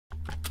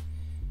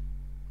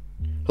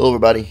Hello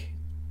everybody,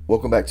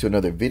 welcome back to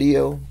another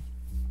video.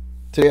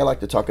 Today I'd like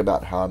to talk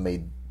about how I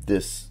made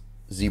this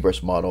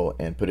ZBrush model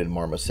and put it in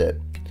Marmoset.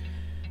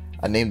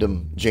 I named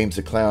him James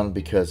the Clown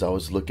because I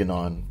was looking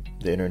on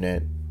the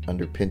internet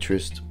under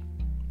Pinterest.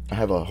 I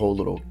have a whole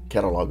little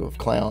catalog of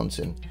clowns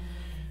and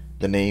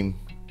the name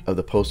of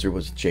the poster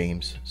was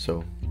James,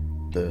 so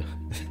the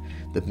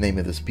name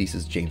of this piece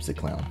is James the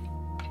Clown.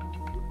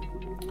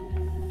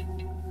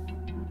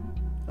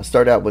 I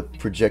start out with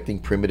projecting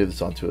primitives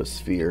onto a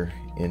sphere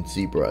in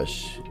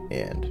Zbrush,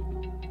 and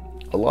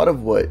a lot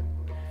of what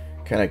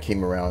kind of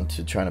came around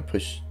to trying to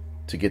push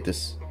to get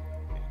this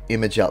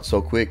image out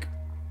so quick,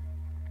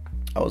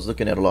 I was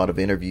looking at a lot of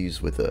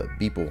interviews with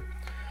Beeple,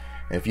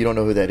 and if you don't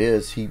know who that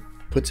is, he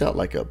puts out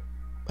like a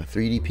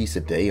 3D piece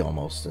a day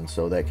almost, and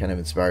so that kind of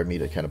inspired me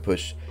to kind of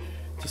push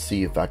to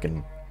see if I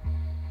can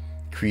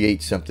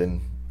create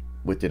something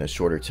within a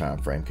shorter time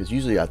frame, because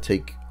usually I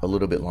take a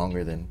little bit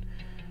longer than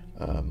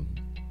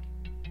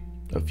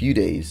a few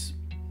days.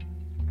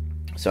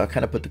 So I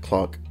kind of put the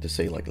clock to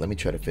say, like, let me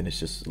try to finish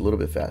this a little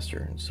bit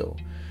faster. And so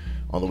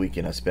on the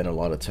weekend I spent a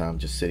lot of time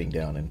just sitting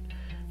down and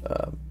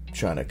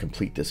trying to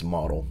complete this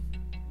model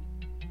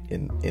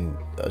in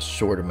a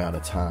short amount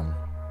of time.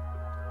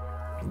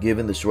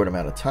 Given the short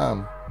amount of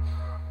time,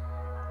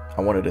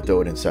 I wanted to throw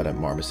it inside a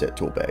Marmoset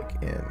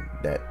ToolBag, and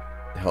that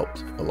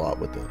helped a lot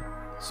with the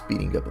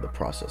speeding up of the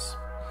process.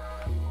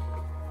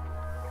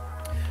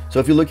 So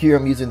if you look here,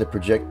 I'm using the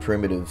project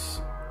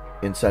primitives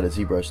inside of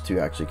ZBrush to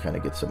actually kind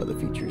of get some of the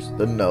features,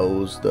 the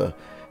nose, the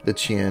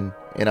chin,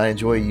 and I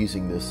enjoy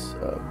using this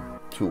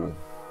tool.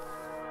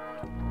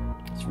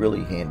 It's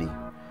really handy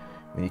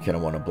when you kind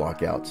of want to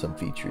block out some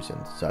features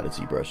inside of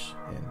ZBrush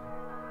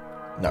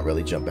and not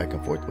really jump back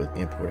and forth with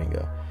importing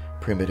a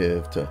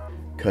primitive to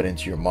cut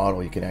into your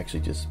model. You can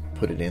actually just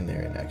put it in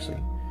there and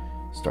actually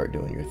start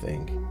doing your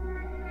thing.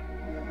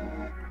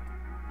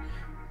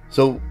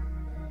 So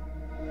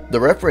the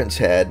reference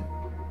had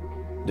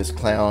this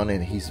clown,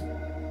 and he's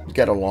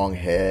got a long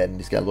head and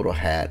he's got a little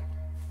hat,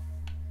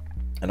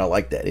 and I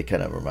like that. It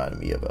kind of reminded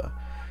me of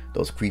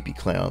those creepy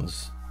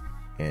clowns,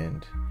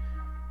 and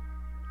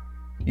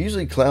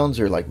usually clowns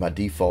are like my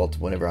default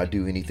whenever I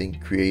do anything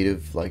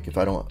creative. Like if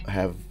I don't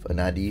have an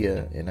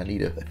idea and I need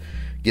to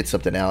get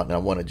something out and I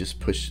want to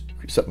just push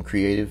something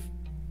creative,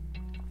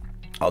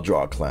 I'll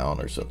draw a clown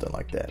or something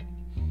like that.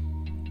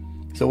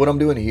 So what I'm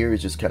doing here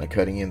is just kind of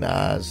cutting in the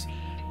eyes,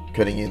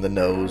 cutting in the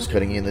nose,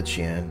 cutting in the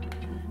chin,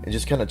 and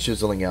just kind of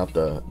chiseling out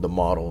the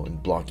model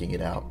and blocking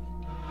it out.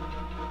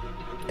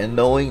 And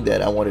knowing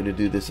that I wanted to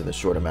do this in a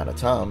short amount of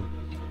time,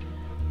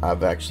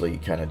 I've actually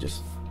kind of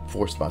just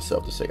forced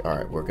myself to say, all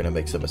right, we're going to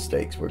make some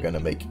mistakes.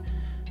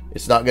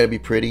 It's not going to be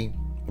pretty,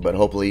 but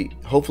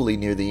hopefully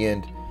near the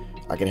end,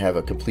 I can have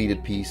a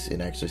completed piece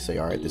and actually say,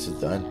 all right, this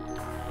is done.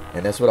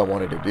 And that's what I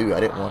wanted to do. I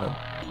didn't want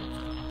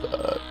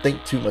to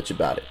think too much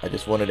about it. I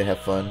just wanted to have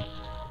fun.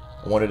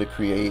 I wanted to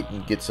create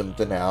and get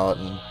something out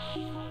and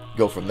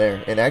go from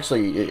there. And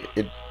actually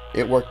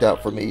it worked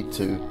out for me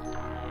to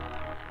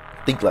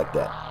think like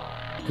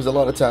that, because a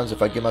lot of times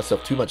if I give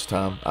myself too much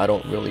time, I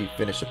don't really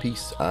finish a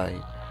piece.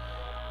 I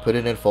put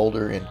it in a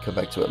folder and come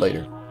back to it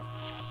later,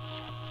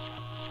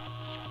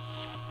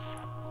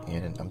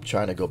 and I'm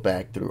trying to go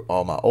back through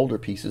all my older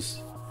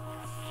pieces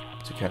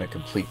to kind of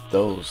complete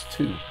those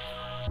too,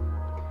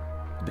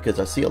 because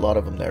I see a lot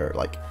of them that are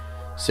like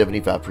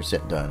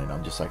 75% done, and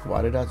I'm just like,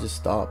 why did I just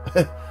stop?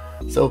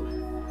 So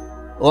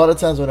a lot of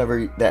times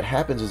whenever that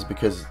happens is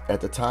because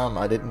at the time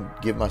I didn't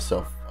give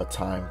myself a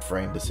time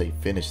frame to say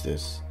finish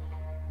this.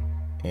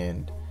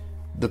 And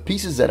the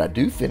pieces that I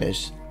do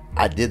finish,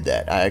 I did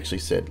that. I actually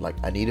said, like,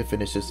 I need to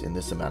finish this in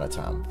this amount of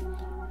time,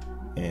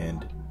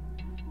 and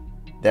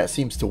that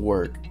seems to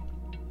work.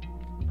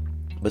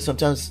 But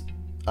sometimes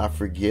I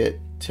forget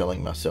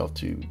telling myself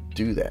to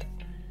do that,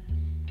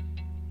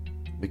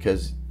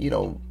 because, you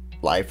know,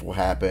 life will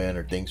happen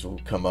or things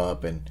will come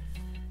up and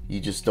you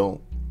just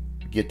don't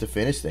get to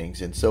finish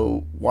things. And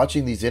so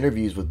watching these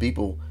interviews with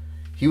people,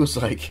 he was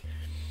like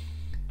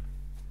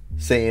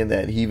saying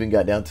that he even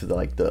got down to the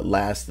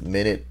last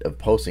minute of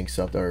posting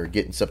something or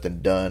getting something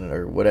done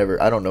or whatever.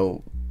 I don't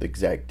know the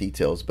exact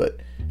details,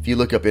 but if you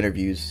look up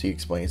interviews, he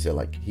explains that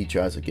like he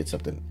tries to get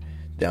something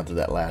down to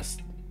that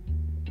last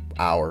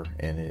hour,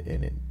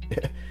 and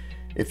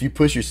if you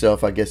push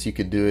yourself, I guess you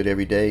can do it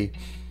every day.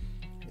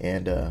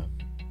 And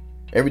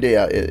every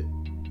day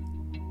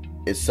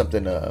it's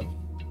something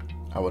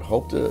I would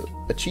hope to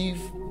achieve,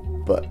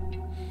 but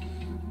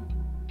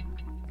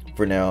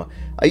for now,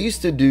 I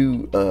used to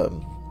do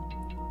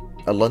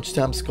a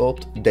lunchtime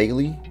sculpt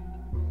daily,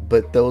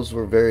 but those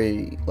were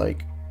very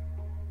like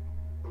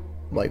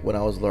when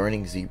I was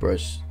learning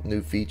ZBrush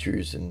new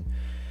features, and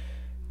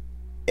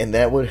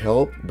that would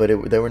help, but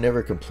they were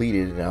never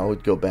completed, and I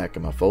would go back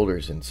in my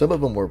folders, and some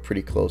of them were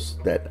pretty close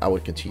that I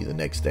would continue the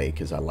next day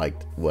because I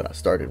liked what I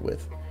started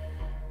with,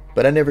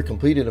 but I never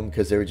completed them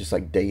because they were just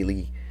like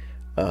daily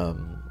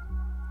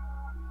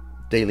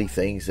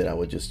things that I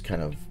would just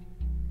kind of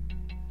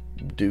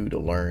do to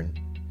learn.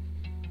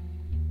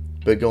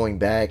 But going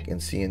back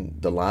and seeing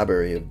the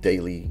library of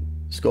daily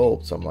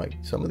sculpts, I'm like,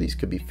 some of these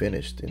could be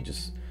finished and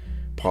just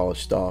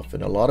polished off.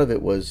 And a lot of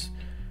it was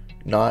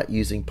not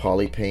using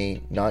poly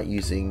paint, not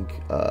using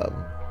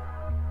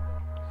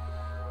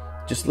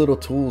just little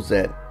tools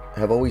that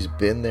have always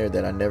been there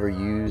that I never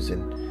use.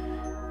 And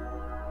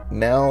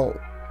now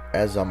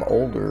as I'm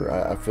older,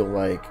 I feel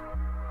like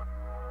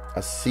I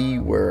see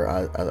where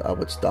I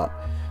would stop.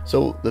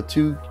 So the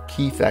two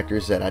key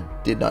factors that I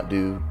did not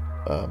do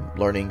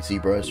learning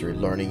Zbrush or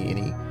learning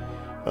any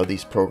of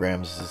these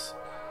programs is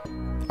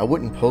I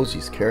wouldn't pose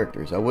these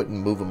characters. I wouldn't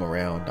move them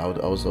around. I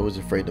was always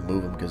afraid to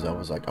move them because I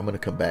was like, I'm going to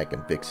come back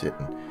and fix it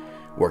and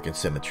work in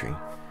symmetry.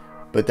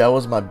 But that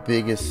was my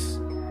biggest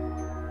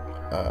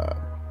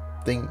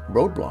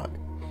roadblock.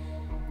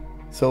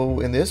 So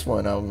in this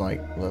one, I'm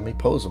like, let me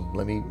pose them.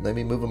 Let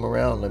me move them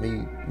around. Let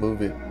me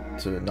move it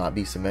to not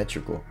be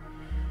symmetrical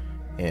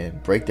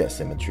and break that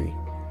symmetry.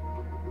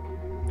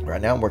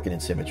 Right now I'm working in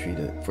symmetry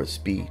for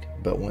speed,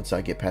 but once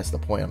I get past the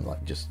point, I'm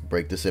like, just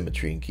break the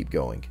symmetry and keep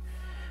going.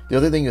 The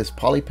other thing is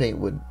poly paint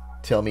would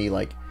tell me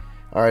like,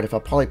 all right, if I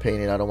poly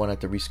paint it, I don't want to have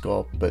to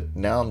resculpt. But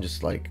now I'm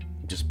just like,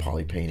 just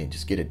poly paint it,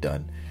 just get it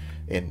done,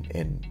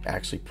 and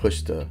actually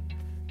push to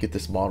get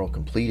this model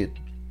completed.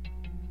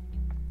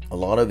 A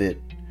lot of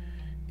it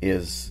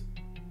is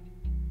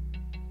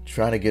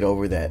trying to get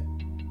over that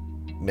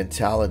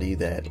mentality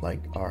that like,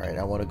 all right,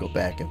 I want to go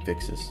back and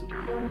fix this.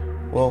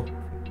 Well,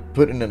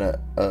 putting in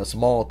a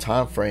small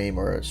time frame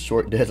or a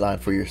short deadline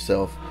for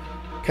yourself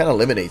kind of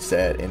eliminates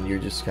that, and you're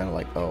just kind of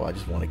like, oh, I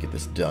just want to get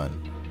this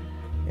done.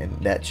 And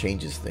that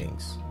changes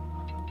things.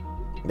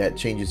 That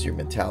changes your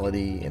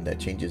mentality, and that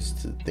changes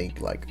to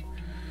think like,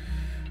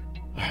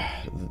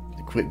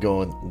 quit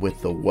going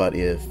with the what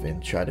if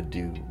and try to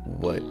do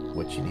what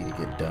you need to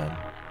get done.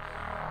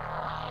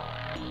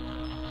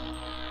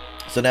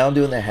 So now I'm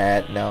doing the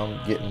hat. Now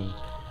I'm getting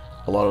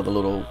a lot of the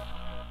little,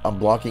 I'm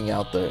blocking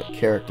out the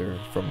character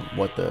from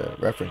what the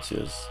reference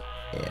is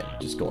and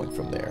just going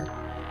from there.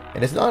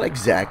 And it's not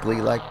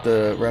exactly like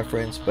the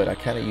reference, but I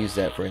kind of use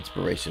that for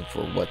inspiration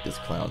for what this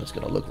clown is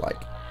going to look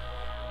like.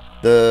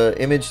 The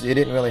image, it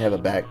didn't really have a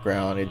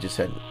background. It just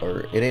had, or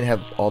it didn't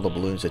have all the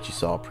balloons that you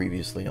saw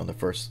previously on the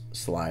first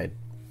slide.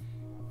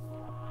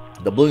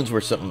 The balloons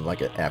were something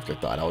like an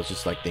afterthought. I was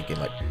just like thinking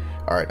like,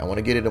 all right, I want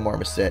to get it in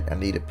Marmoset. I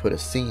need to put a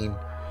scene,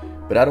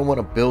 but I don't want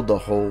to build the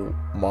whole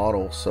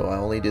model. So I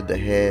only did the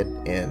head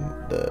and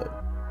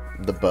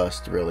the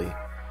bust really.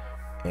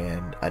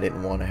 And I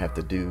didn't want to have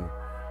to do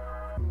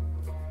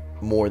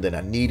more than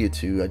I needed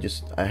to.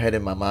 I had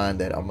in my mind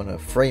that I'm gonna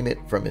frame it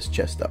from his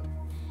chest up.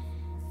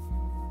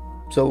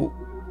 So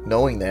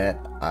knowing that,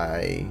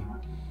 I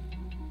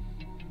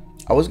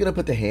was gonna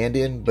put the hand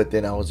in, but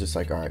then I was just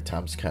like, all right,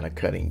 time's kind of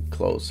cutting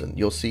close. And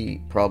you'll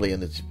see probably in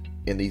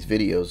these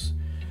videos,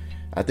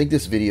 I think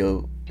this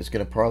video is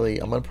gonna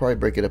I'm gonna probably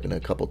break it up in a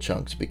couple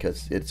chunks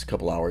because it's a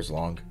couple hours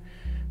long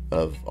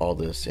of all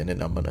this, and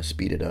then I'm gonna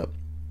speed it up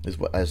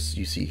as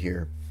you see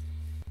here,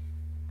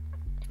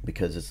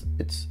 because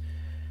it's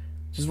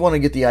just want to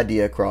get the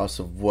idea across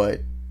of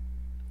what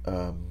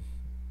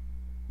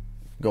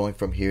going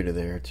from here to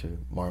there to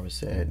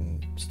Marmoset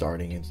and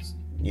starting, and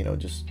you know,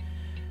 just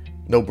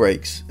no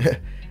breaks.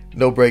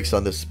 No breaks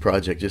on this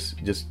project,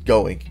 just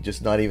going,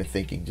 just not even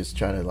thinking, just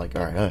trying to like,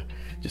 all right,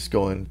 just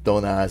going,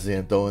 throwing the eyes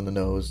in, throwing the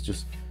nose,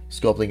 just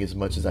sculpting as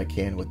much as I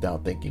can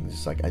without thinking.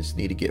 Just like, I just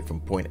need to get from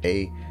point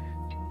A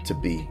to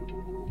B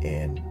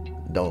and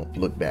don't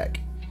look back.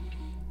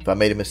 If I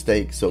made a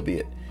mistake, so be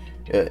it.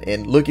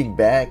 And looking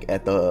back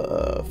at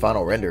the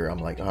final render, I'm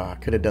like, I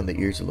could have done the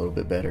ears a little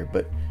bit better.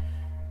 But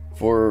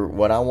for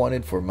what I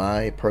wanted, for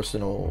my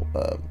personal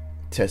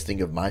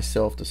testing of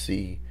myself to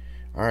see,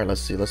 all right,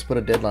 let's put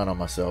a deadline on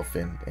myself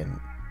and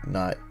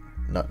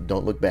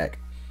don't look back.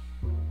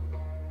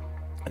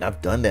 And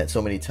I've done that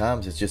so many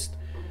times. It's just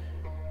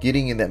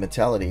getting in that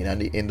mentality,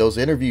 and in those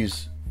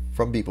interviews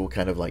from people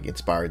kind of like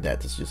inspired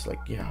that. It's just like,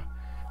 yeah,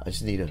 I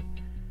just need to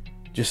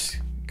just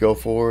go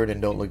forward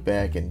and don't look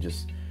back, and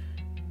just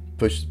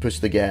push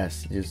the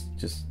gas.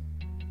 Just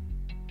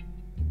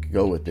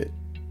go with it.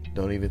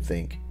 Don't even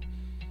think.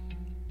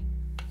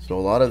 So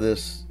a lot of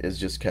this is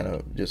just kind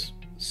of just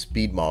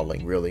speed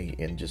modeling really,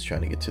 and just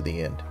trying to get to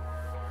the end.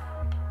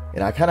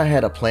 And I kind of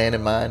had a plan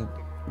in mind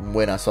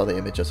when I saw the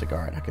image. I was like, all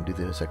right, I can do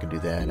this, I can do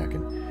that, I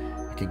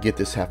can get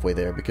this halfway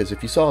there. Because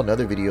if you saw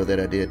another video that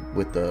I did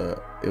with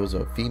it was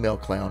a female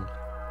clown,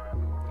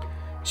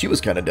 she was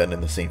kind of done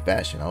in the same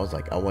fashion. I was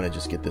like, I want to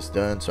just get this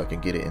done so I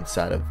can get it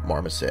inside of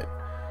Marmoset.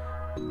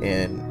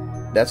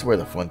 And that's where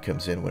the fun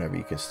comes in, whenever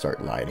you can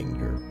start lighting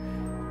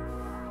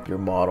your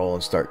model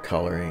and start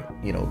coloring,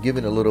 you know,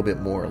 giving a little bit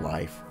more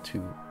life to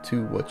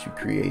what you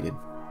created.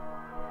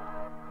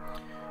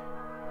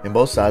 And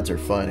both sides are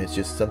fun. It's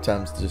just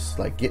sometimes just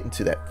like getting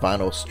to that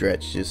final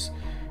stretch, it's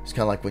kind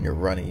of like when you're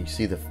running, you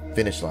see the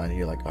finish line and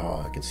you're like,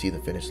 oh, I can see the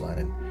finish line,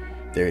 and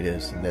there it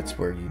is. And that's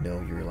where, you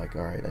know, you're like,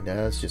 all right,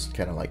 now it's just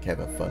kind of like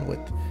having fun with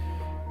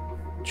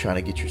trying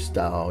to get your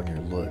style and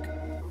your look.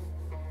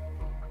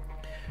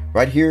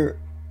 Right here,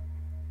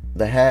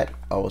 the hat,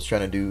 I was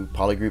trying to do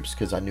polygroups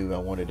because I knew I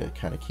wanted to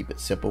kind of keep it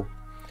simple.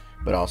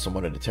 but I also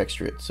wanted to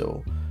texture it,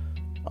 so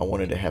I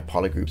wanted to have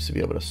polygroups to be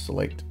able to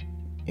select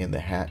in the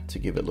hat to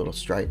give it little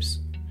stripes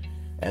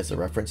as the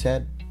reference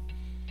head,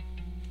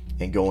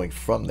 and going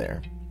from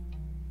there.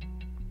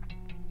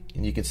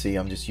 And you can see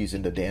I'm just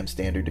using the damn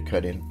standard to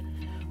cut in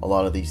a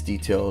lot of these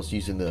details,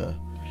 using the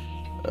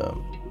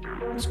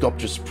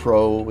Sculptress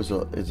Pro is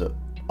a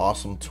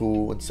awesome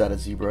tool inside of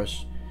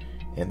ZBrush,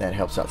 and that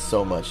helps out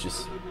so much.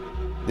 Just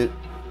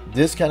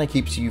this kind of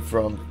keeps you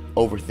from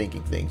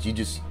overthinking things. You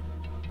just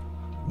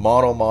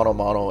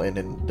model, and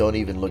then don't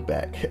even look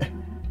back.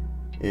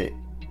 It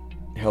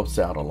helps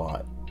out a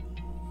lot.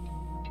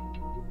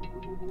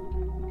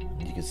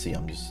 You can see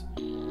I'm just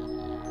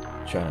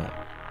trying to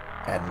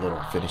add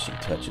little finishing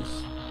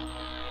touches.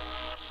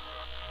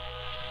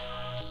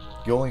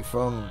 Going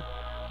from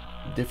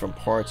different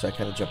parts, I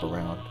kind of jump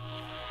around,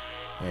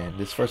 and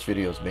this first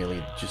video is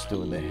mainly just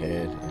doing the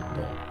head,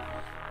 and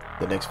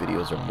the next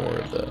videos are more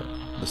of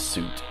the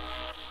suit.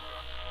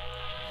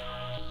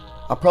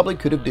 I probably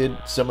could have did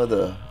some of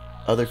the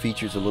other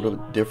features a little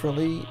bit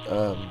differently.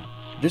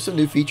 There's some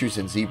new features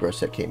in ZBrush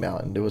that came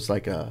out, and there was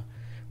like a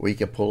where you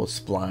can pull a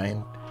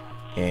spline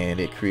and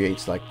it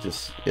creates like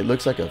this. It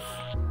looks like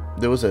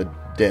there was a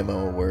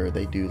demo where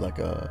they do like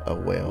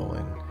a whale,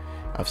 and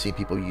I've seen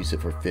people use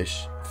it for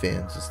fish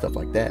fins and stuff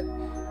like that.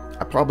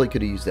 I probably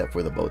could have used that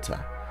for the bow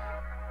tie,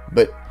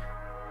 but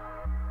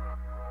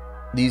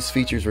these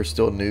features were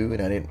still new,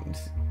 and I didn't,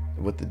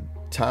 with the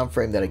time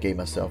frame that I gave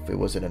myself, it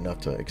wasn't enough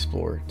to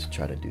explore to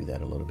try to do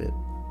that a little bit.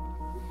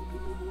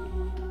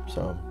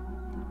 So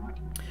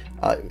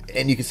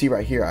and you can see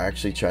right here, I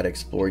actually try to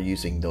explore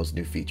using those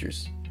new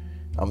features.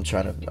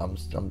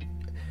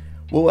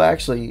 Well,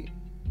 actually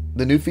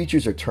the new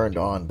features are turned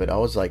on, but I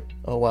was like,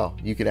 oh wow,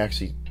 you can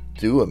actually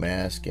do a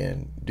mask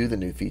and do the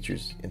new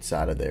features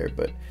inside of there,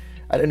 but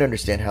I didn't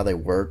understand how they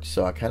worked,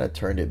 so I kind of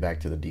turned it back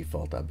to the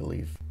default, I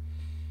believe.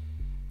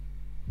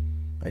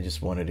 I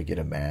just wanted to get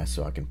a mask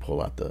so I can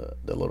pull out the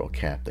little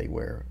cap they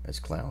wear as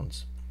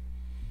clowns.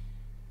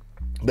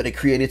 But it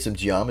created some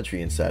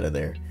geometry inside of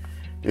there.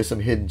 There's some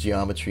hidden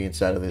geometry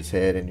inside of his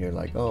head, and you're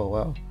like, oh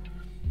wow.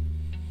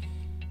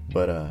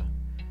 But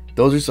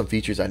those are some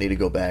features I need to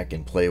go back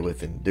and play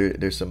with, and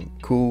there's some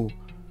cool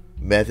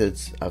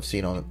methods I've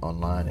seen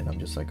online, and I'm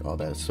just like, oh,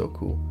 that is so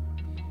cool.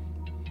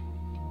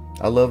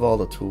 I love all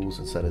the tools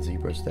inside of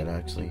ZBrush that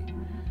actually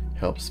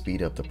help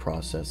speed up the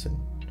process and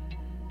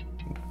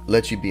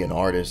let you be an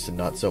artist and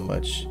not so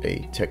much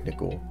a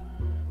technical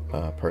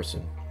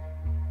person.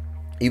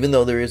 Even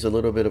though there is a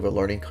little bit of a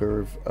learning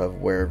curve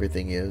of where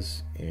everything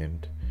is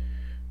and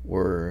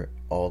where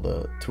all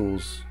the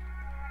tools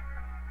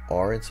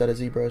are inside of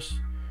ZBrush,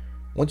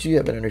 once you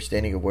have an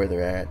understanding of where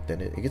they're at, then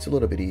it gets a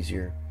little bit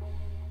easier.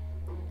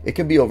 It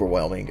can be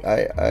overwhelming.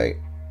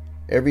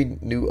 Every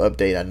new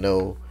update, I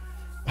know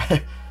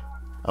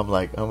I'm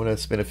like, I'm gonna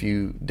spend a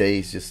few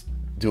days just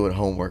doing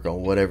homework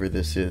on whatever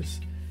this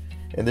is.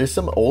 And there's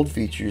some old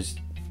features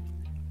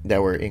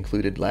that were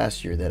included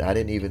last year that I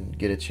didn't even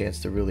get a chance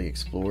to really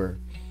explore.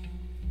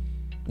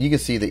 You can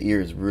see the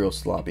ear is real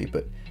sloppy,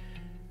 but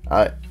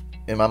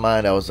in my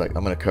mind I was like,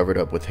 I'm gonna cover it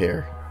up with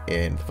hair.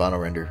 In the final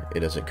render, it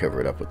doesn't cover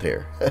it up with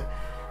hair.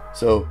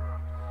 So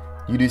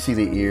you do see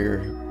the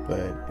ear,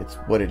 but it's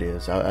what it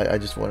is. I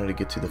just wanted to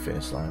get to the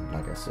finish line.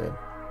 Like I said,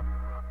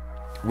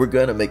 we're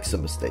gonna make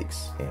some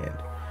mistakes, and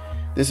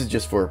this is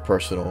just for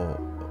personal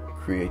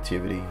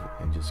creativity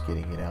and just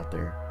getting it out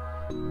there.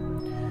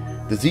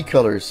 The Z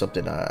color is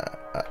something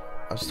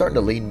I'm starting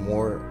to lean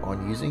more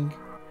on using.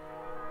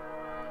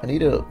 I need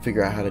to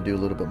figure out how to do a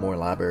little bit more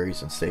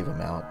libraries and save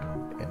them out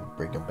and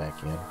bring them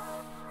back in.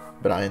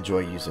 But I enjoy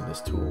using this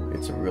tool.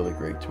 It's a really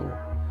great tool.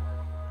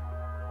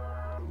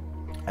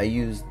 I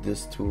used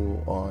this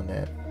tool on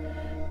that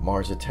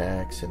Mars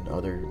Attacks and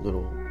other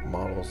little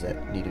models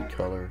that needed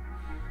color.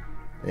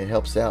 It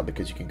helps out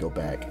because you can go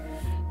back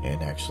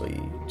and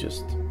actually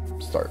just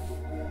start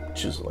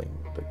chiseling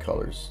the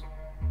colors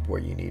where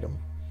you need them,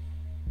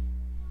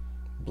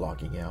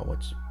 blocking out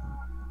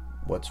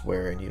what's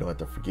where, and you don't have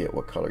to forget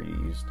what color you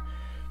used.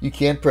 You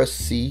can press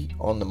C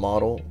on the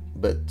model,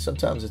 but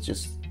sometimes it's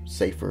just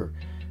safer,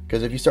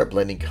 because if you start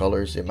blending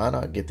colors, it might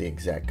not get the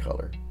exact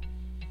color.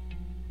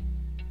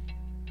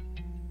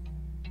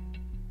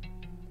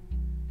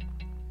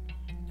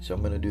 So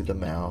I'm going to do the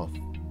mouth.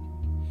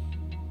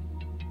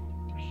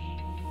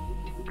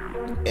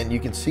 And you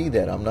can see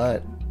that I'm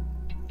not,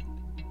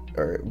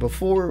 or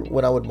before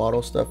when I would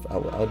model stuff, I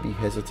would be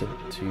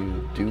hesitant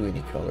to do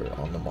any color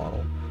on the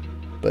model.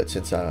 But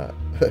since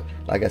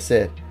like I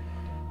said,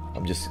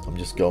 I'm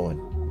just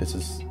going. This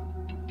is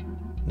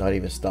not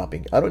even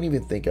stopping. I don't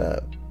even think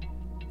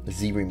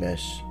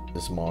Z-remesh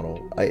this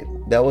model.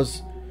 That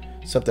was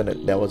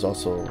something that was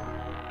also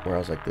where I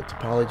was like, the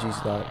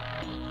topology's not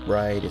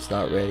right, it's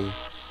not ready.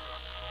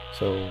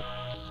 So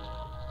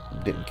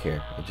didn't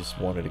care. I just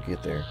wanted to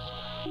get there.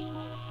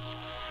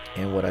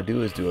 And what I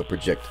do is do a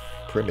project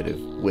primitive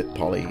with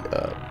poly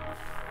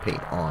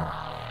paint on,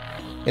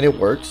 and it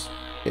works.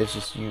 It's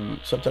just you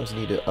sometimes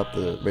need to up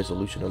the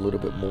resolution a little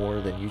bit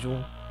more than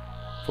usual,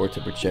 for it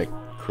to project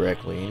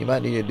correctly. And you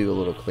might need to do a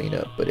little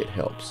cleanup, but it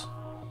helps.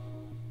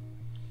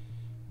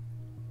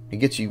 It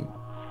gets you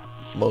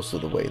most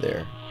of the way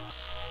there.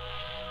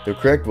 The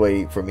correct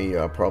way for me,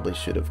 I probably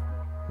should have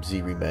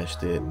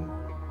Z-remeshed it and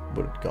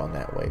would have gone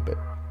that way, but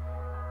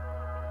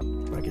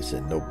like I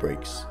said, no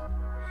breaks.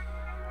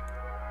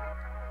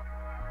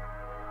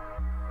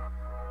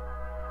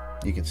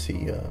 You can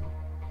see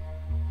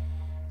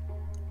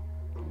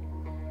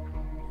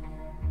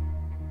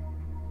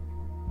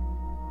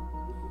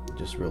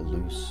just real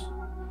loose.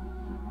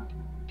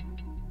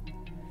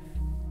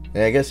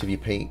 And I guess if you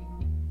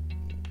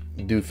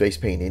do face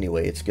paint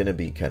anyway, it's gonna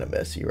be kind of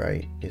messy,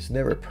 right? It's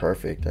never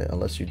perfect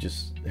unless you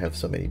just have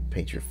somebody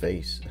paint your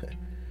face.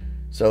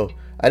 So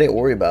I didn't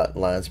worry about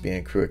lines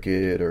being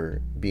crooked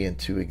or being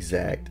too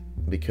exact,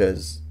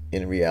 because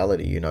in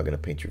reality you're not gonna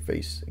paint your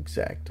face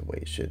exact the way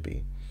it should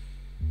be.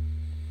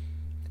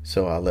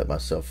 So I let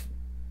myself,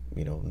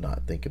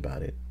 not think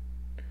about it.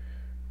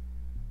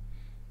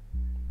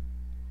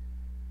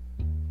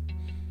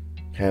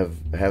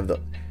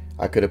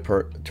 I could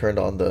have turned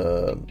on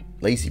the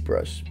lazy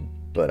brush,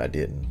 but I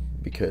didn't,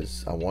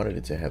 because I wanted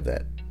it to have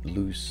that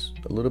loose,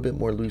 a little bit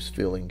more loose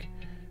feeling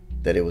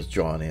that it was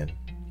drawn in.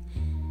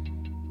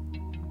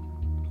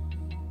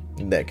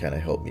 And that kind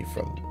of helped me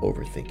from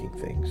overthinking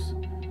things.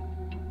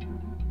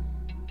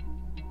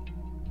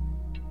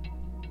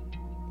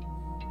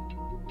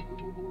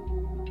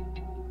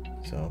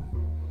 So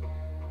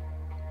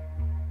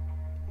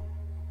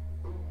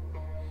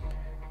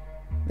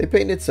they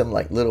painted some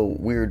like little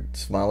weird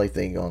smiley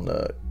thing on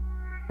the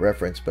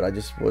reference, but I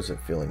just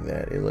wasn't feeling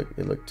that. It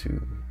looked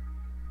too,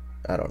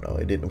 I don't know,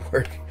 it didn't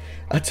work.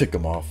 I took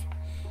them off.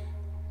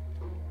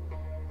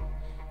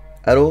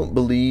 I don't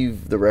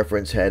believe the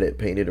reference had it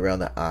painted around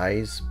the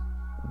eyes,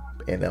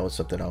 and that was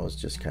something I was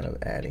just kind of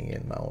adding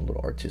in my own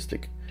little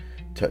artistic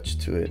touch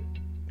to it,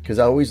 because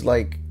I always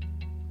like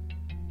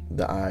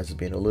the eyes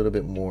being a little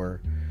bit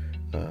more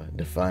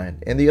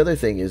defined. And the other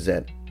thing is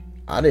that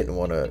I didn't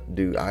want to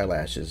do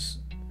eyelashes,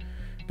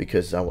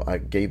 because I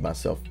gave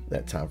myself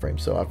that time frame,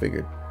 so I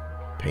figured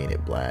paint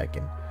it black,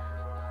 and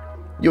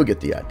you'll get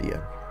the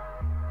idea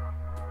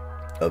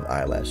of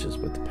eyelashes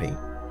with the paint.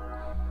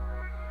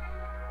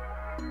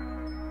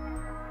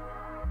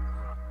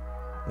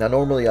 Now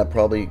normally I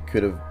probably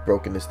could have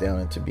broken this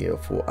down into be a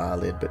full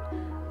eyelid, but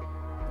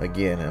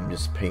again, I'm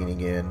just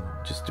painting in,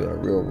 just doing a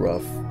real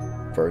rough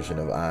version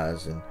of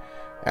eyes. And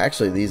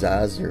actually these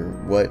eyes are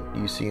what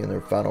you see in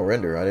their final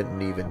render. I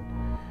didn't even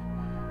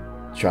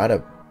try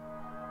to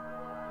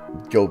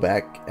go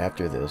back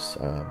after this.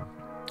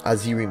 I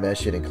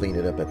Z-remesh it and clean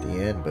it up at the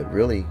end, but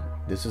really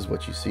this is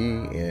what you see.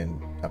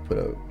 And I put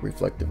a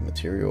reflective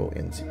material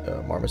in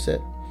Marmoset.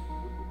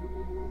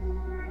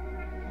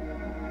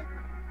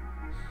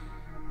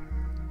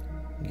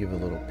 Give a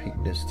little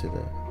peakness to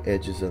the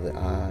edges of the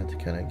eye to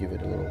kind of give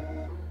it a little,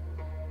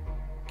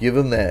 give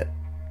them that,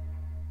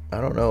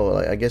 I don't know,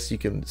 I guess you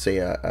can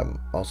say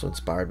I'm also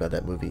inspired by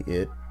that movie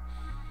It,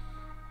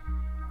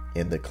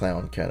 and the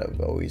clown kind of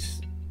always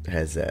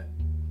has that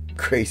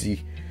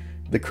crazy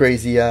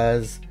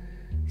eyes,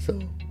 so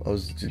I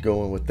was just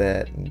going with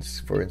that and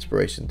for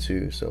inspiration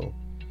too. So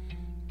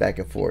back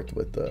and forth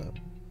with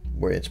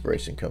where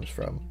inspiration comes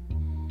from.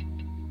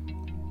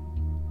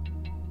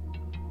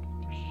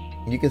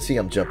 You can see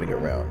I'm jumping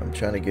around. I'm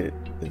trying to get it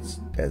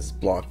as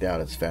blocked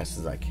out as fast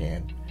as I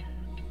can.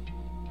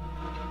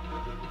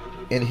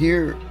 And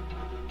here,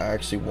 I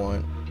actually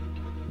want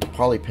the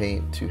poly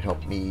paint to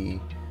help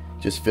me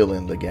just fill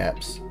in the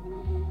gaps.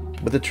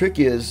 But the trick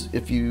is,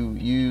 if you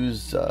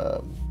use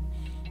the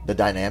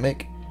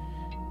dynamic,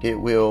 it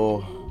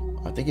will,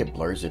 I think it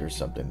blurs it or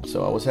something.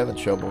 So I was having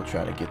trouble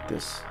trying to get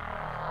this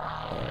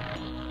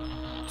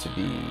to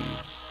be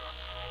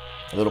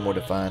a little more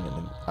defined, and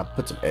then I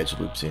put some edge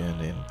loops in,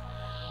 and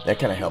that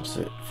kind of helps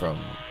it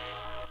from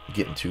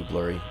getting too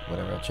blurry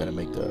whenever I'm trying to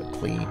make the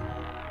clean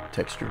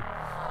texture.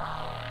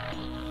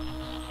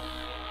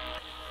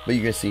 But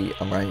you can see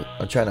I'm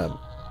trying to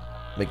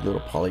make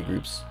little poly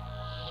groups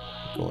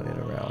going in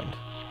around.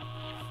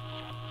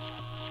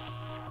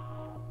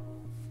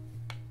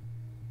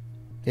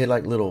 It had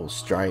like little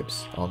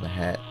stripes on the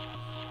hat,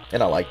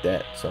 and I like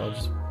that, so I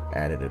just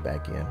added it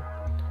back in.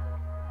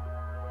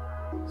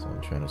 So I'm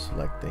trying to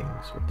select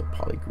things with the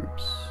poly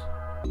groups,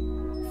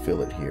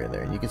 fill it here and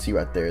there, and you can see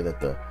right there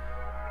that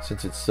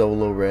since it's so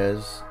low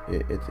res,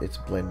 it's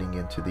blending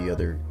into the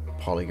other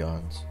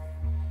polygons.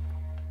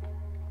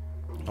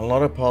 A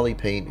lot of poly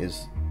paint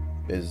is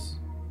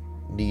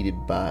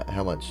needed by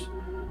how much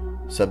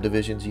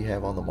subdivisions you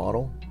have on the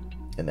model,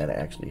 and that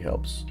actually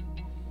helps.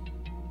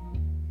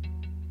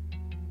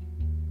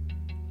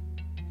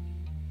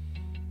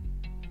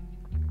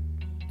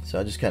 So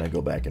I just kind of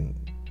go back and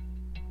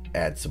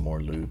add some more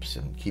loops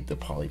and keep the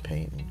poly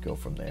paint and go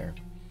from there.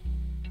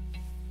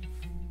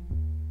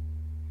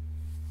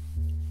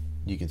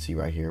 You can see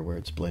right here where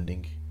it's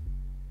blending.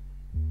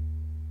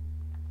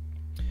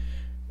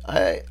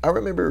 I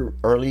remember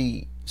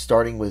early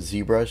starting with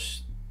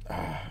ZBrush,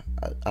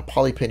 I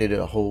poly painted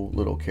a whole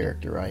little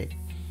character, right?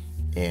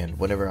 and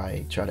whenever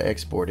I try to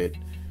export it,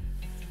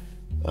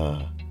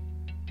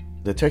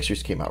 the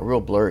textures came out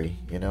real blurry,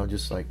 you know,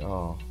 just like,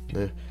 oh,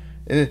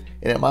 and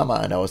in my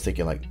mind I was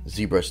thinking like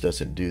ZBrush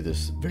doesn't do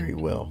this very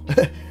well.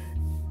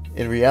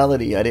 In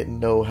reality, I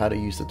didn't know how to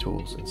use the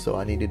tools, and so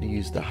I needed to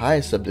use the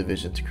highest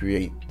subdivision to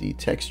create the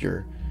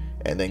texture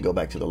and then go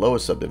back to the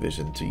lowest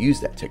subdivision to use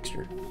that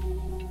texture.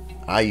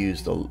 I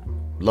used the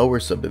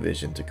lower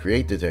subdivision to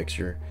create the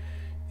texture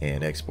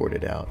and export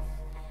it out.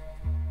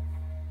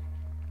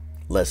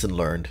 Lesson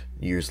learned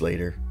years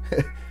later.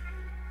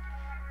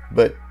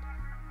 But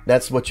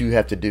that's what you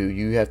have to do.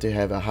 You have to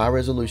have a high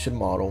resolution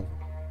model,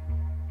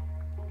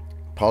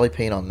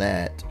 polypaint on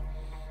that,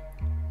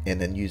 and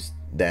then use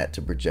that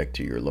to project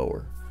to your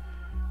lower.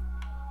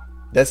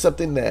 That's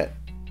something that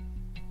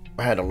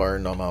I had to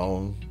learn on my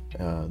own.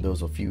 There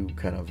was a few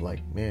kind of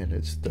like, man,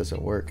 it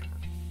doesn't work.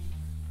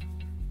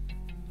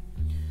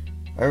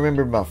 I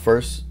remember my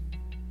first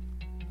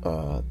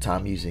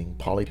time using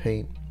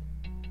polypaint.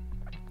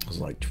 It was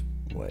like,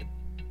 what,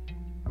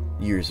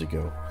 years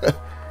ago.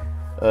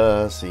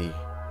 Let's see,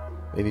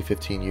 maybe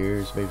 15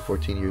 years, maybe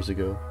 14 years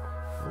ago.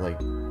 Like,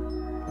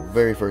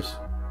 very first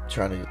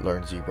trying to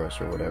learn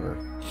ZBrush or whatever.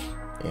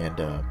 And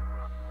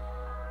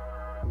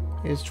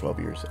it was 12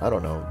 years. I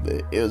don't know.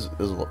 It was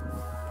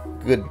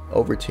good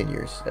over 10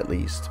 years at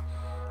least.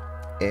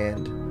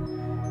 And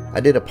I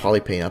did a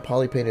polypaint. I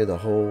polypainted the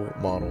whole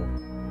model.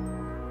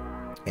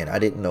 And I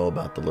didn't know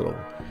about the little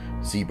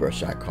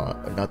ZBrush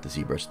icon, or not the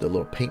ZBrush, the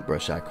little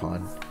paintbrush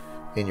icon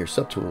in your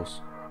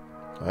subtools.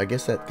 I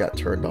guess that got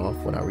turned off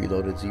when I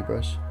reloaded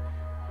ZBrush.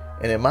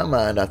 And in my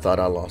mind, I thought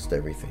I lost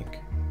everything.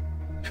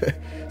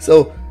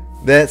 So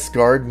that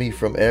scarred me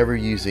from ever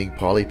using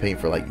polypaint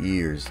for like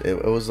years.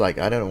 It was like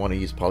I didn't want to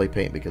use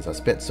polypaint because I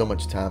spent so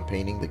much time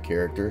painting the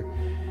character,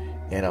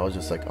 and I was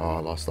just like, oh, I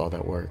lost all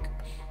that work.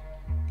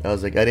 I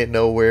was like, I didn't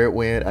know where it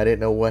went. I didn't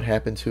know what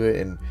happened to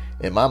it. And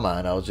in my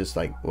mind, I was just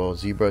like, well,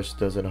 ZBrush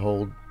doesn't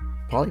hold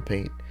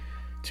polypaint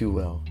too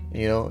well,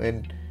 you know.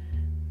 And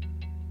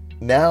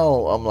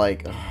now I'm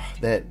like, oh,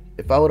 that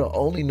if I would have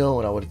only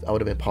known, I would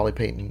have been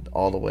polypainting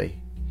all the way.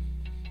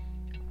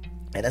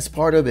 And that's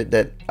part of it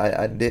that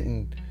I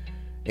didn't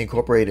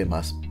incorporate in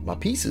my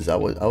pieces. I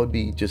would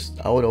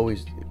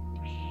always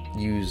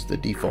use the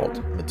default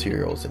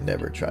materials and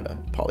never try to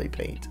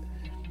polypaint.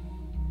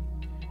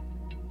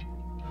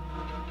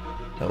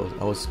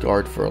 I was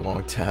scarred for a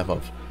long time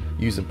of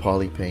using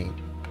polypaint.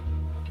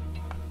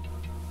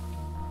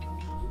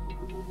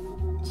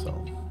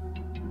 So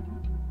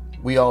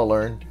we all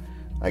learn,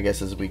 I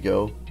guess, as we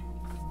go.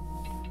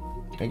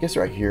 I guess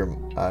right here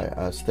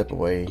I step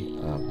away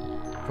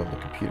from the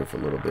computer for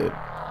a little bit,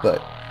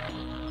 but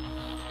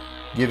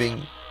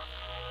giving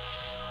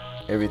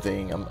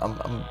everything,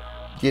 I'm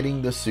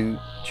getting the suit,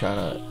 trying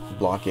to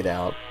block it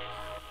out,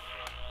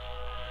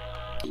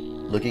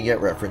 looking at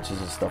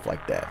references and stuff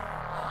like that.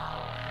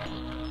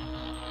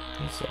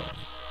 And so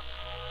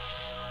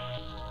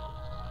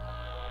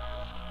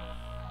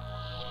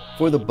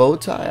for the bow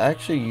tie, I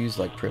actually use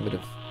like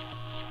primitive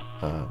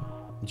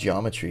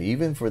geometry.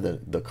 Even for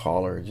the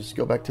collar, just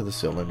go back to the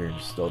cylinder and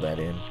just throw that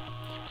in,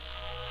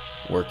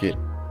 work it,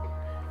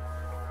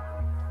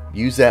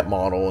 use that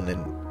model, and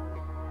then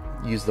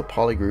use the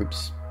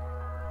polygroups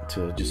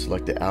to just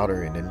select the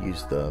outer, and then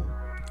use the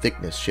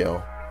thickness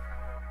shell,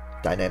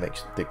 dynamic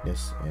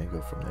thickness, and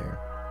go from there,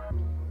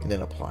 and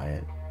then apply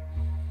it.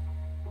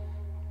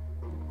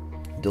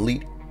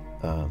 Delete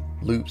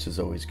loops is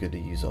always good to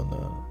use on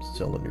the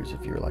cylinders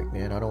if you're like,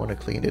 man, I don't want to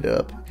clean it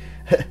up.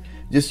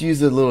 Just use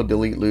the little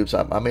delete loops.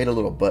 I made a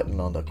little button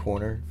on the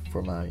corner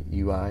for my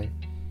UI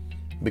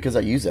because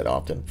I use that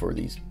often for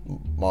these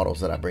models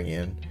that I bring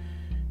in,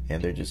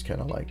 and they're just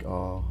kind of like,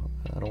 oh,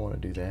 I don't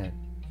want to do that.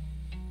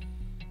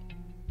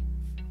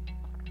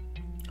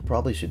 I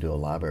probably should do a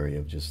library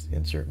of just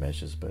insert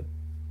meshes, but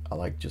I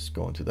like just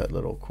going to that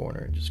little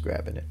corner and just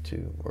grabbing it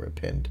too, or a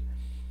pinned.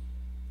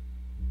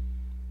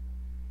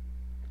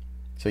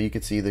 So you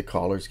can see the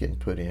collars getting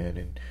put in,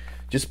 and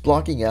just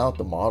blocking out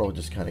the model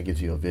just kind of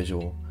gives you a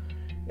visual.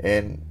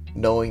 And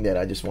knowing that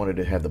I just wanted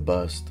to have the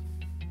bust.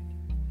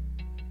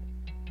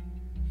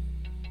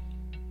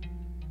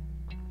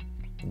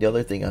 The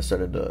other thing I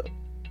started to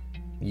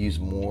use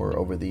more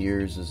over the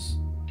years is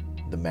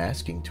the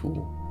masking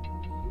tool.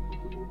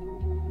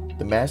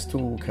 The mask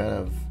tool kind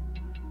of,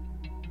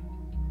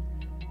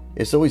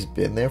 it's always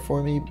been there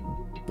for me,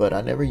 but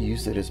I never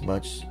used it as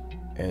much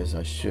as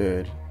I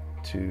should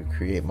to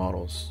create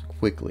models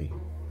quickly.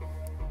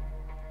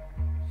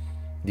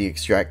 The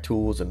extract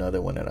tool is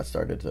another one that I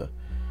started to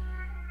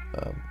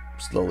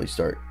slowly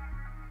start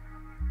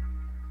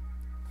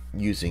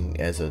using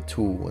as a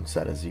tool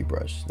inside of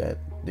ZBrush. That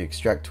the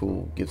extract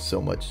tool gives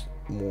so much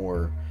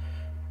more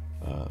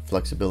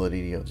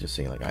flexibility of just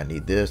saying like, I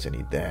need this, I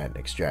need that, and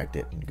extract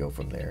it and go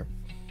from there.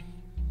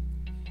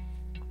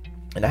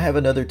 And I have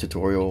another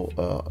tutorial,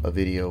 a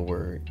video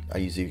where I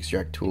use the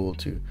extract tool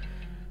to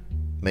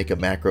make a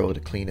macro to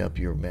clean up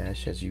your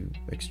mesh as you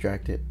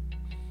extract it.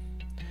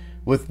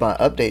 with my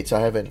updates, I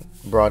haven't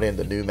brought in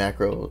the new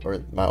macro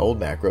or my old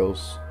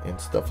macros and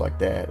stuff like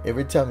that.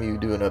 Every time you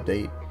do an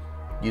update,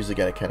 you usually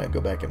got to kind of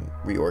go back and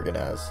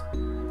reorganize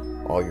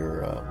all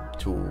your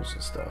tools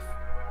and stuff.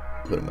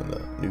 Put them in the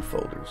new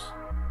folders.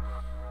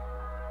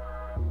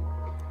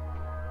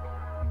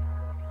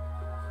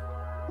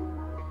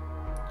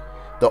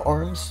 The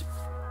arms,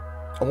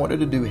 I wanted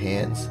to do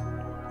hands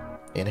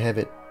and have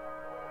it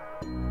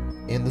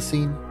in the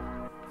scene.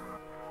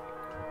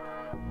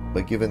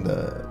 But given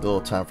the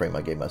little time frame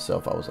I gave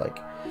myself, I was like,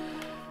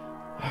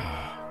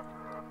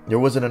 there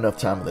wasn't enough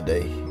time of the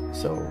day.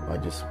 So I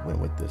just went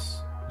with this,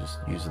 just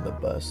using the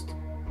bust.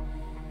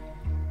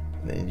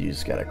 And then you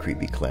just got a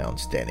creepy clown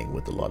standing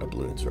with a lot of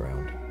balloons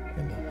around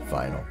in the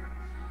final.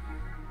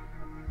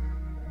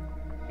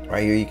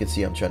 Right here you can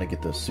see I'm trying to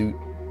get the suit,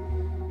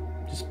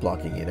 just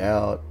blocking it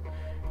out.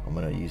 I'm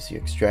going to use the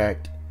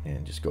extract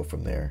and just go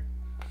from there.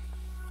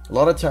 A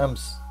lot of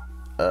times,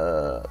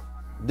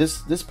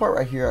 this part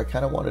right here, I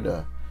kind of wanted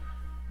to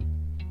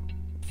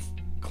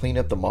clean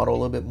up the model a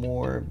little bit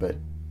more, but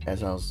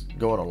as I was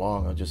going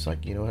along, I was just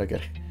like, you know what, I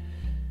gotta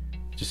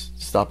just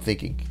stop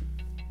thinking.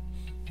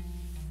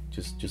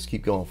 Just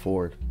keep going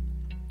forward.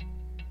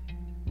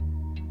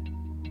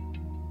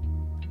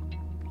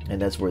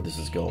 And that's where this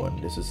is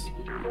going. This is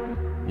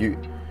I'm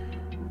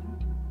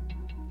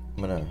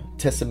gonna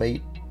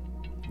testimate,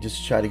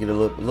 just try to get a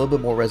little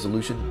bit more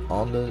resolution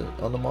on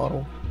the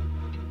model.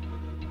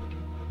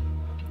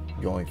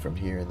 Going from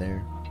here and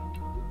there.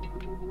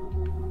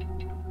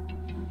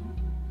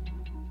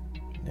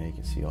 Now you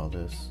can see all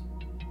this.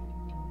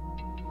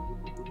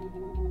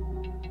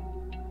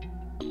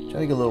 Try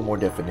to get a little more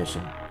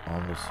definition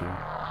on this suit.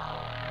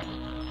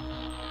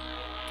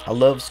 I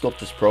love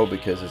Sculptris Pro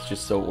because it's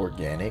just so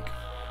organic,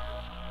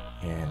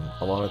 and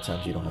a lot of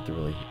times you don't have to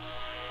really.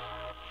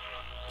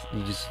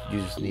 You just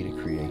need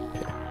to create.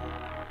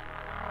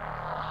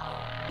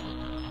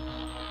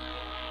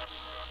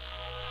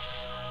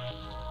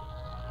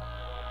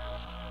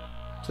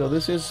 So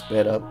this is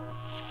sped up,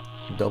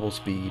 double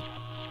speed.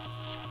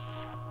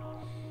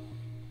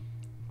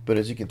 But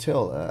as you can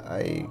tell,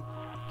 I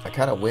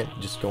kind of went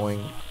just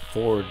going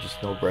forward,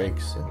 just no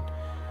brakes. And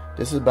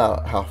this is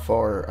about how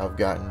far I've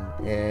gotten.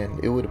 And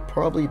it would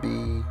probably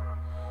be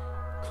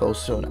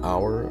close to an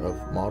hour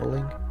of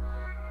modeling.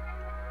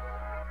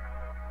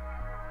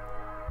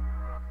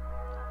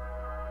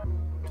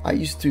 I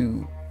used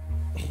to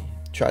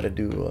try to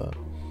do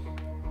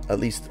at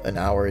least an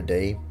hour a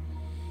day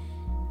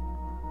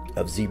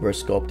of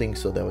ZBrush sculpting,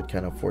 so that would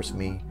kind of force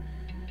me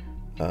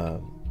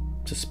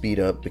to speed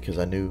up because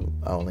I knew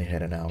I only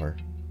had an hour.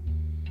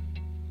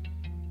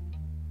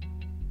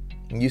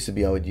 It used to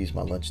be I would use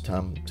my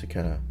lunchtime to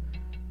kind of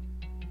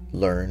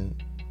learn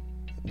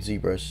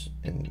ZBrush,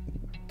 and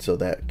so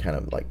that kind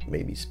of like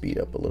maybe speed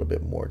up a little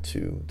bit more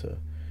too,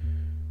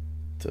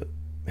 to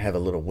have a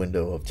little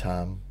window of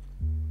time.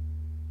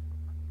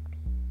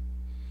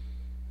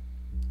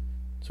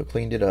 So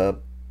cleaned it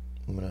up.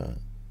 I'm gonna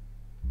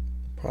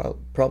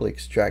probably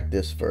extract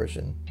this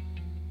version.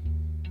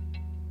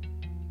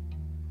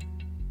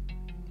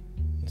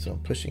 So I'm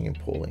pushing and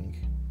pulling.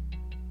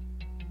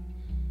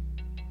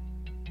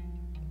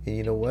 And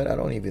you know what? I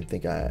don't even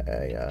think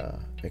I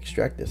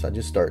extract this. I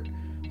just start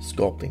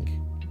sculpting.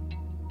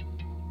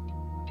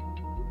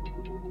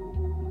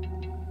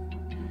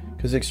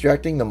 Because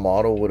extracting the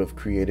model would have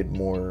created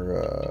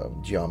more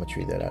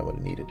geometry that I would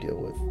need to deal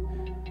with.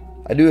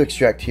 I do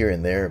extract here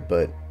and there,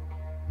 but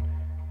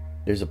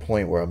there's a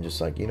point where I'm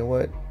just like, you know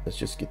what? Let's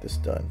just get this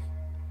done.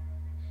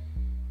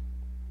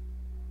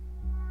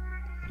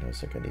 I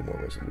was like, I need more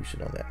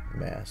resolution on that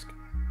mask.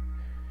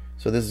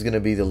 So this is going to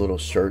be the little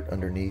shirt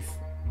underneath.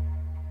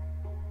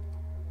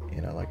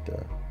 And I like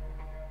to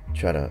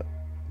try to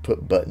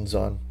put buttons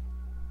on.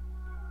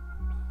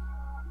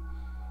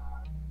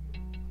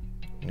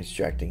 I'm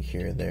extracting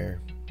here and there.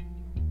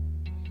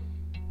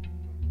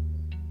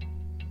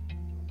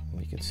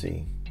 You can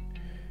see.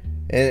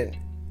 And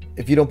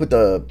if you don't put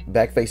the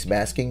back face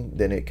masking,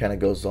 then it kind of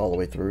goes all the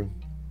way through.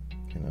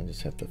 And I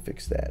just have to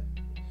fix that.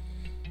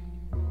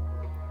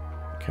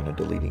 Kind of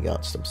deleting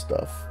out some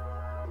stuff.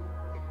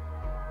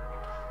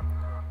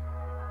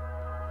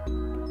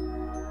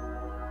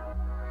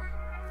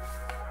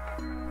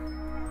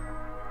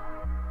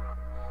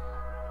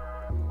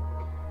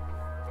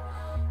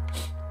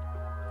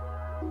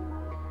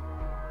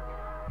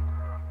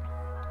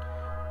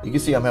 You can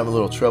see I'm having a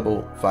little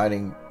trouble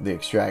finding the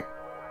extract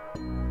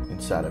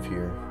inside of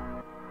here.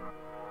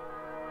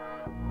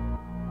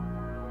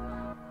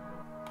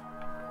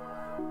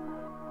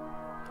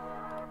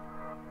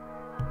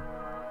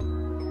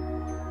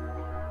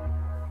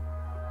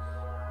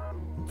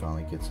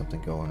 Finally get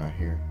something going right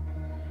here,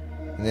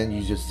 and then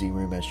you just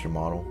remesh your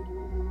model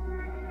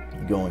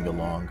going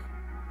along,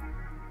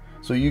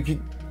 so you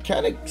can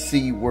kind of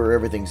see where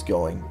everything's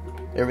going.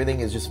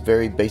 Everything is just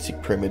very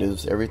basic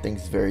primitives.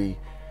 Everything's very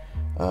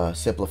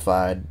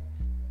simplified,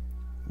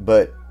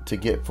 but to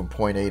get from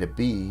point A to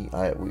B,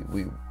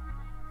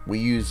 we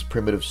use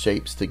primitive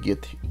shapes to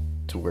get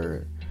to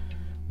where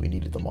we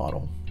needed the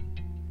model.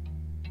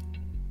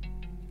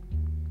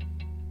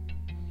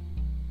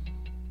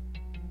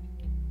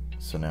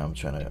 So now I'm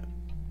trying to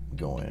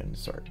go in and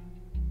start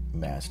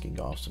masking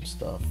off some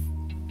stuff.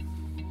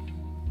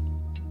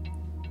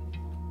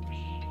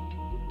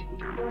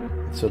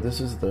 So this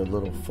is the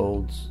little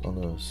folds on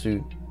the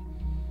suit.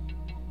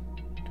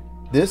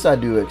 This I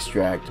do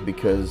extract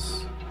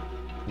because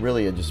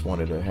really I just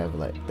wanted to have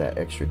like that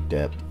extra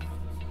depth.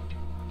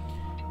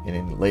 And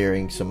then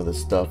layering some of the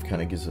stuff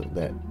kind of gives it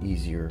that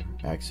easier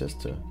access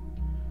to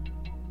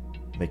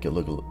make it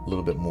look a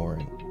little bit more,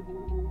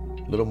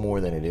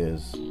 than it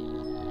is.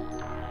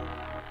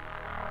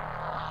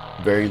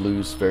 Very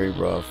loose, very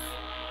rough.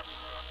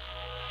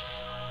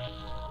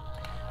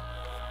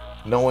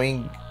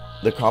 Knowing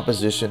the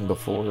composition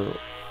before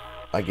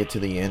I get to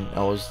the end,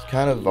 I was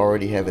kind of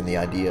already having the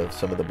idea of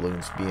some of the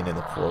balloons being in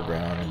the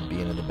foreground and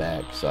being in the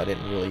back, so I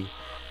didn't really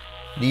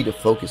need to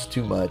focus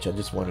too much. I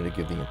just wanted to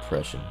give the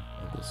impression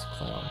of this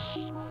clown.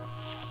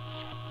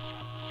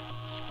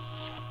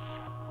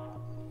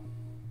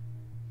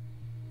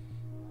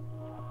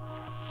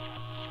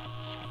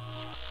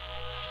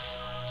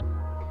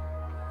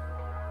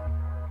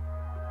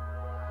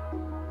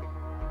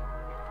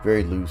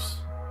 Very loose.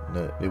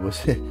 No, it was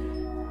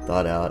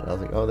thought out. I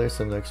was like, oh, there's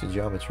some extra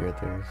geometry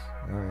right there.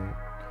 Alright,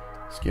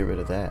 let's get rid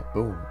of that.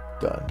 Boom,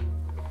 done.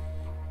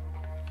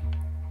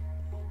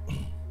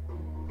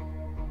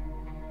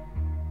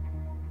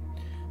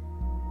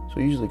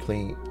 So usually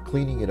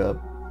cleaning it up.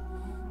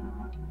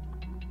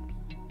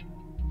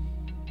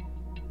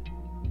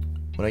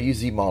 When I use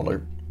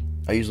Z-Modeler,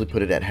 I usually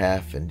put it at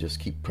half and just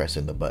keep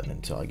pressing the button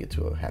until I get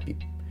to a happy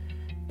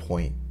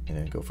point, and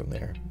then go from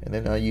there. And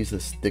then I use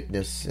this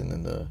thickness and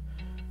then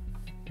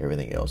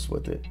everything else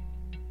with it.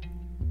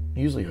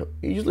 It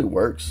usually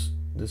works.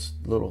 This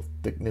little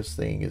thickness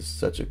thing is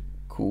such a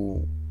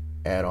cool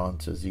add-on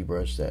to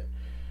ZBrush that,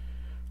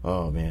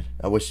 oh man,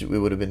 I wish it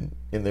would have been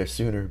in there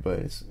sooner, but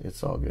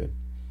it's all good.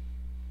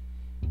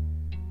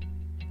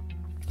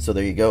 So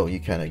there you go. You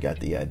kind of got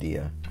the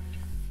idea.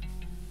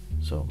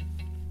 So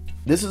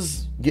this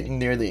is getting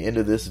near the end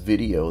of this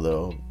video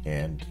though,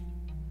 and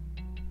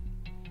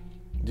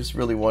just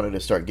really wanted to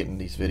start getting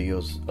these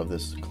videos of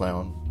this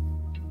clown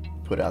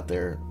put out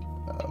there.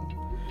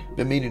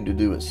 Been meaning to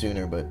do it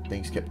sooner, but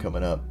things kept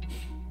coming up.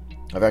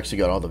 I've actually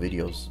got all the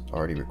videos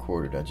already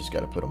recorded. I just got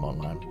to put them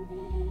online.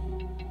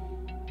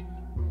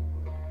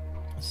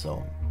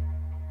 So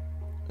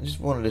I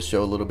just wanted to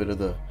show a little bit of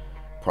the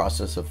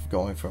process of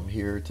going from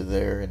here to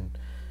there, and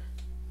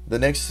the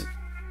next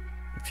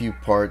few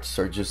parts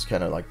are just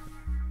kind of like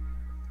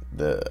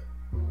the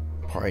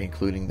part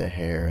including the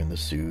hair and the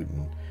suit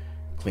and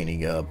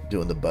cleaning up,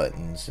 doing the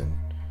buttons, and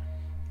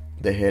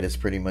the head is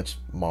pretty much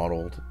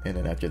modeled, and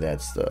then after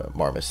that's the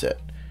marmoset.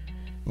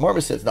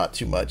 Marmoset's not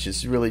too much.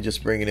 It's really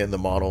just bringing in the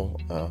model.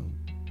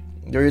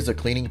 There is a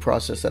cleaning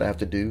process that I have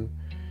to do,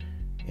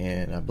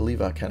 and I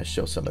believe I kind of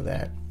show some of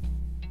that.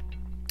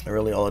 And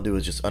really all I do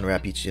is just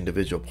unwrap each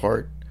individual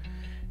part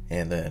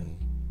and then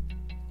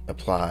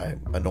apply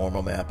a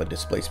normal map, a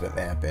displacement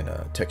map, and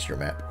a texture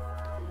map,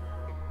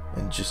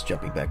 and just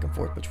jumping back and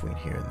forth between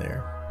here and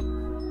there.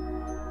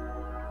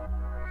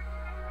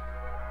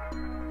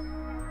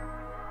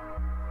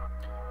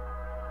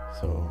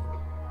 So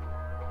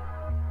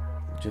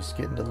just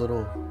getting the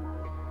little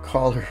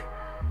collar,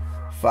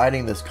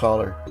 fighting this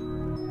collar.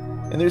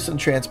 And there's some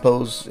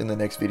transpose in the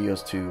next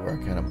videos too, where I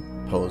kind of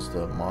pose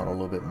the model a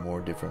little bit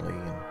more differently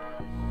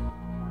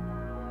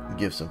and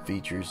give some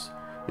features.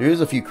 There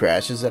is a few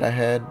crashes that I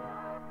had.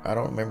 I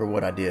don't remember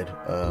what I did.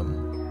 I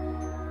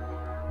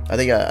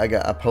think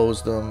I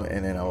posed them,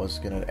 and then I was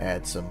gonna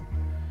add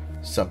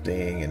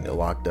something, and it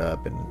locked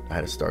up, and I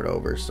had to start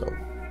over. So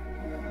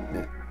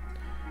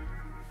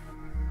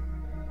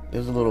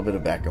there's a little bit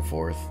of back and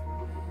forth.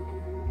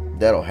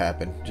 That'll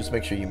happen. Just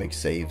make sure you make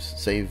saves.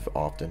 Save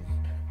often.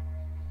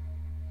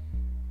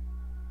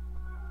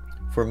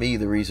 For me,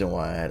 the reason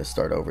why I had to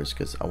start over is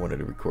because I wanted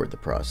to record the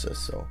process,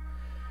 so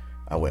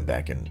I went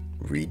back and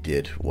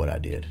redid what I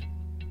did.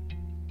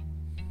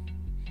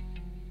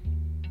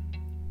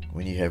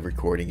 When you have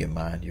recording in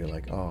mind, you're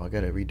like, oh, I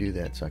gotta redo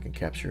that so I can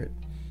capture it.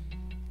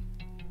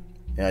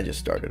 And I just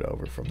started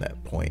over from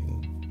that point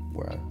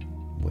where I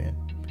went.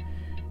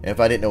 And if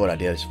I didn't know what I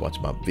did, I just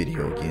watched my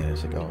video again.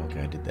 It's like, oh,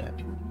 okay, I did that.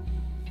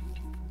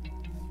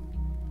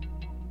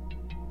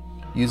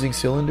 Using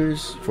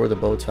cylinders for the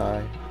bow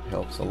tie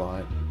helps a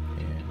lot.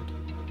 And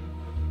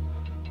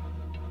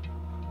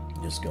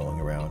just going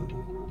around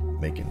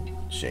making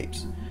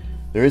shapes.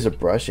 There is a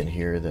brush in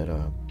here that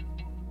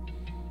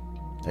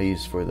I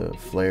use for the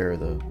flare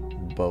of the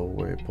bow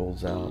where it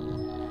pulls out.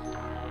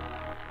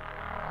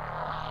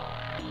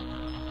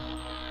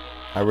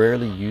 I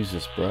rarely use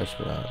this brush,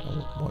 but I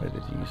wanted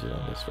to use it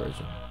on this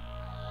version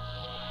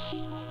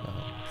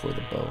for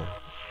the bow.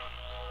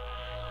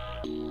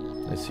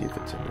 Let's see if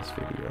it's in this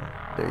video.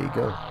 There you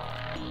go.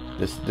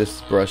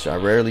 This brush I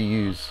rarely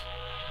use,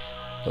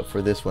 but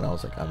for this one I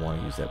was like, I want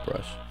to use that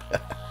brush.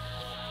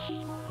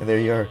 And there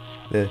you are.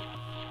 The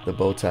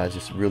bow tie is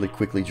just really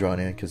quickly drawn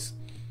in because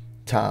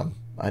time.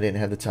 I didn't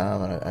have the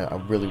time, and I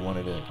really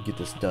wanted to get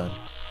this done.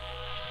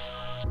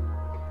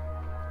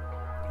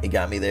 it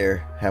got me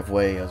there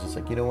halfway. I was just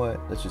like, you know what?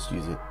 Let's just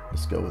use it.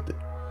 Let's go with it.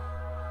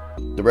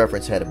 The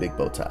reference had a big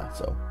bow tie,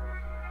 so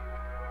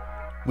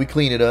we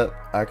clean it up.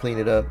 I clean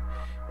it up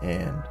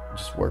and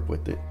just work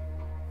with it.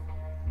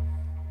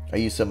 I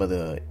use some of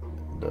the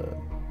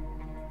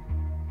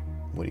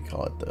what do you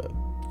call it? The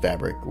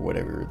fabric or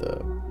whatever,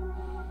 the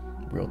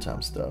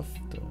real-time stuff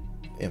to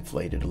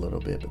inflate it a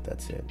little bit, but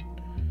that's it.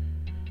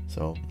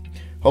 So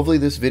hopefully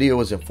this video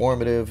was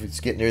informative. It's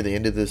getting near the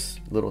end of this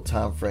little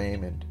time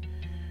frame, and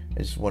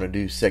I just want to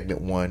do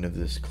segment 1 of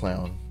this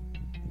clown,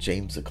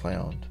 James the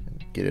Clown,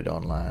 and get it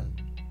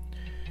online.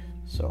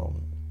 So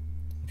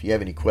if you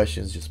have any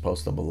questions, just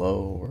post them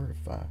below, or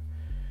if I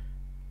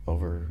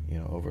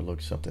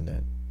overlooked something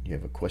that you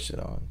have a question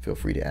on, feel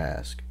free to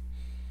ask.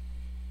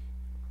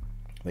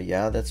 But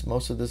yeah, that's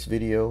most of this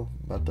video.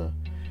 About to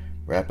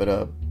wrap it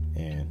up,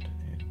 and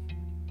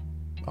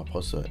I'll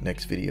post the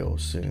next video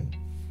soon.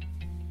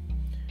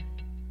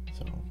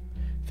 So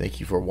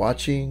thank you for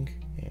watching,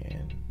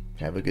 and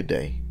have a good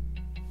day.